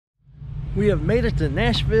We have made it to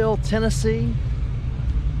Nashville, Tennessee,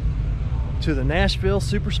 to the Nashville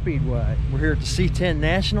Super Speedway. We're here at the C10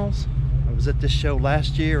 Nationals. I was at this show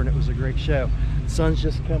last year and it was a great show. The sun's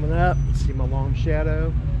just coming up. You see my long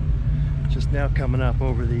shadow just now coming up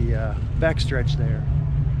over the backstretch there.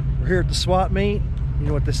 We're here at the swap meet. You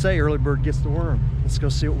know what they say, early bird gets the worm. Let's go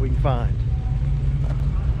see what we can find.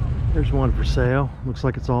 There's one for sale. Looks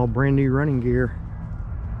like it's all brand new running gear.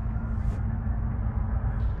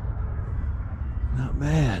 Not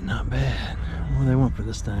bad, not bad. What do they want for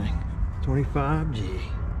this thing? 25G.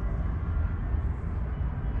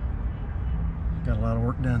 Got a lot of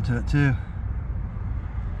work done to it too.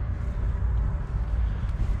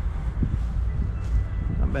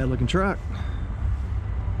 Not bad looking truck.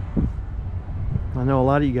 I know a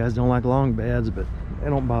lot of you guys don't like long beds, but they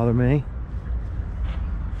don't bother me.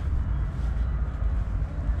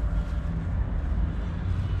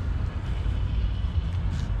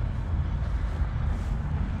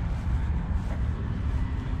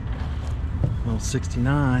 Little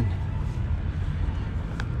 69.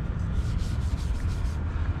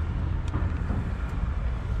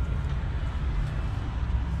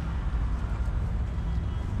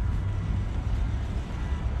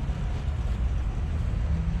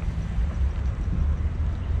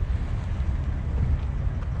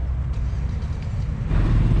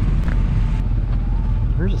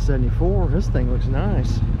 Here's a 74. This thing looks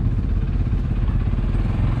nice.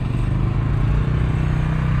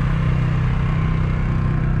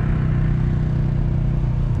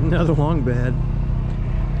 Another long bed.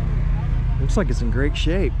 Looks like it's in great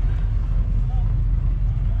shape.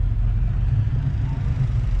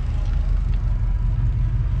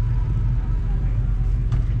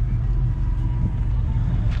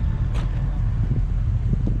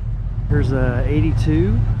 Here's a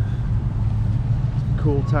 82.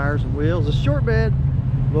 Cool tires and wheels. A short bed,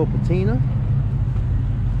 little patina.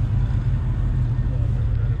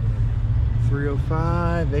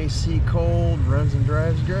 305 AC cold, runs and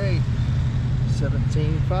drives great.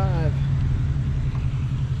 17.5.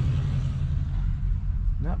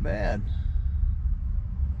 Not bad.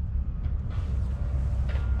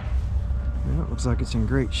 Well, it looks like it's in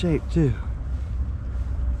great shape too.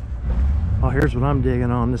 Oh, here's what I'm digging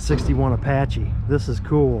on, the 61 Apache. This is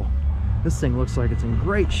cool. This thing looks like it's in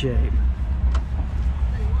great shape.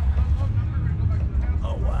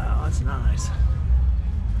 Oh wow, that's nice.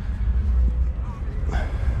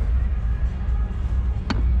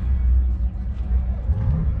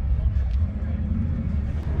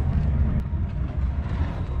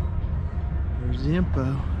 There's the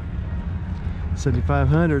info.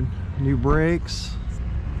 7,500, new brakes,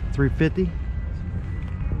 350.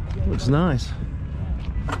 Looks nice.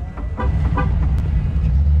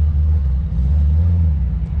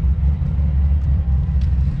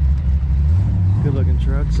 Good looking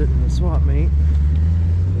truck sitting in the swap meet.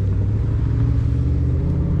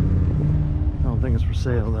 I don't think it's for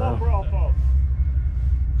sale though.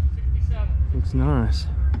 Looks nice.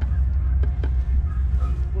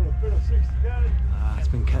 It's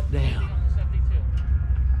been cut down.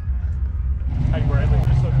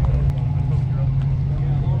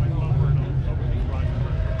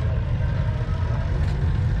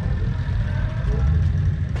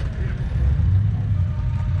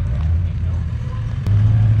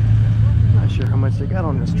 Not sure how much they got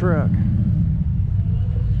on this truck.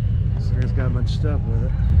 So it's got a bunch of stuff with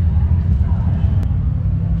it.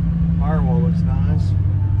 Firewall looks nice.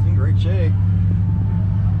 It's in great shape.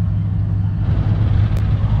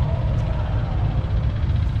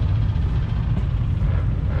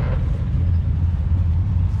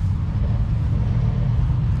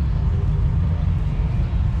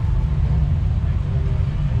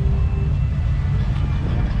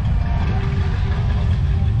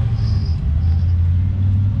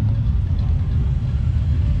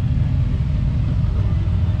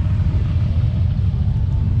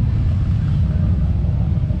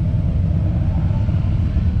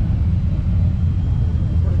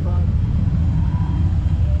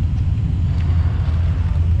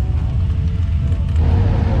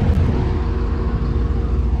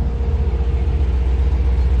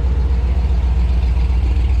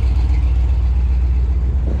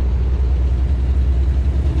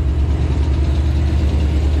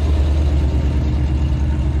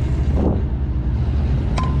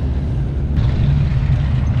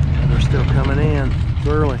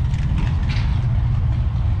 Early.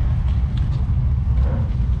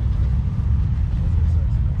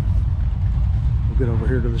 We'll get over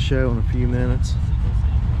here to the show in a few minutes.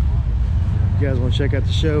 If you guys want to check out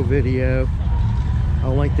the show video,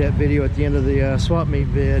 I'll link that video at the end of the swap meet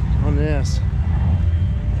vid on this.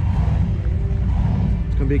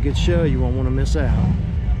 be a good show. You won't want to miss out.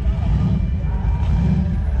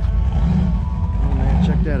 Oh man,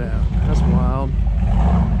 check that out. That's wild.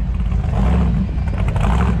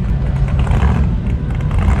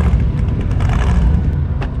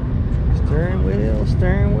 Steering wheels,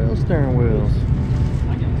 steering wheels, steering wheels.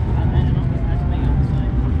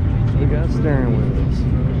 We got steering wheels.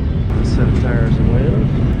 A set of tires and wheels.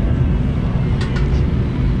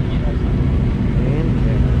 And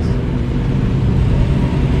cats.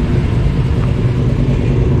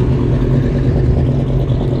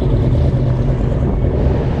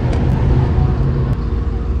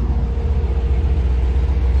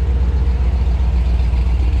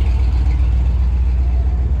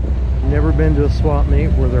 Never been to a swap meet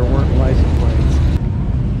where there weren't license plates.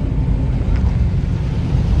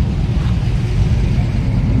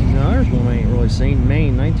 No, there's one I ain't really seen.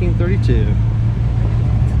 Maine, 1932.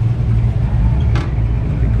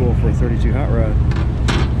 Be cool for a 32 hot rod.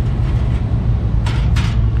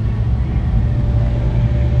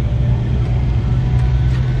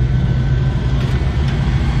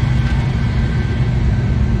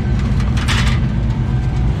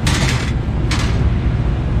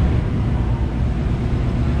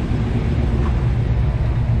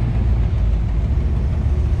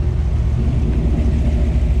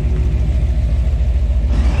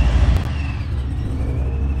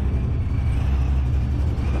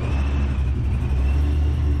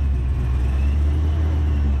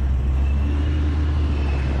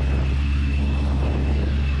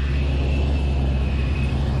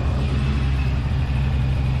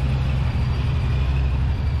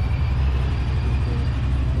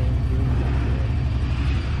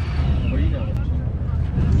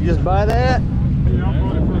 You just buy that? Yeah, I'm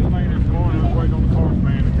running first thing this morning. I was waiting on the parts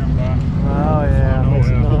man to come by. Oh yeah, that's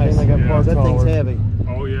nice. They got parts. That thing's heavy.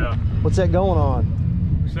 Oh yeah. What's that going on?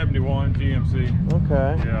 71 GMC.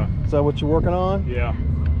 Okay. Yeah. Is that what you're working on? Yeah.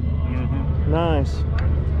 Nice.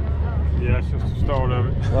 Yeah, it's just the start of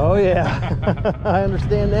it. Oh yeah. I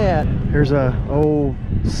understand that. Here's a old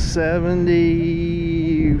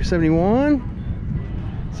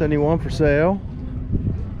 71 for sale.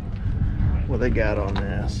 What they got on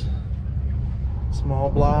this? Small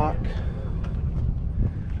block,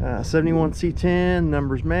 71 C10,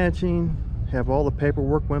 numbers matching, have all the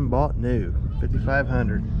paperwork when bought new,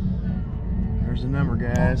 5,500. There's the number,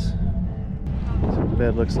 guys. That's what the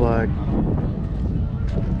bed looks like.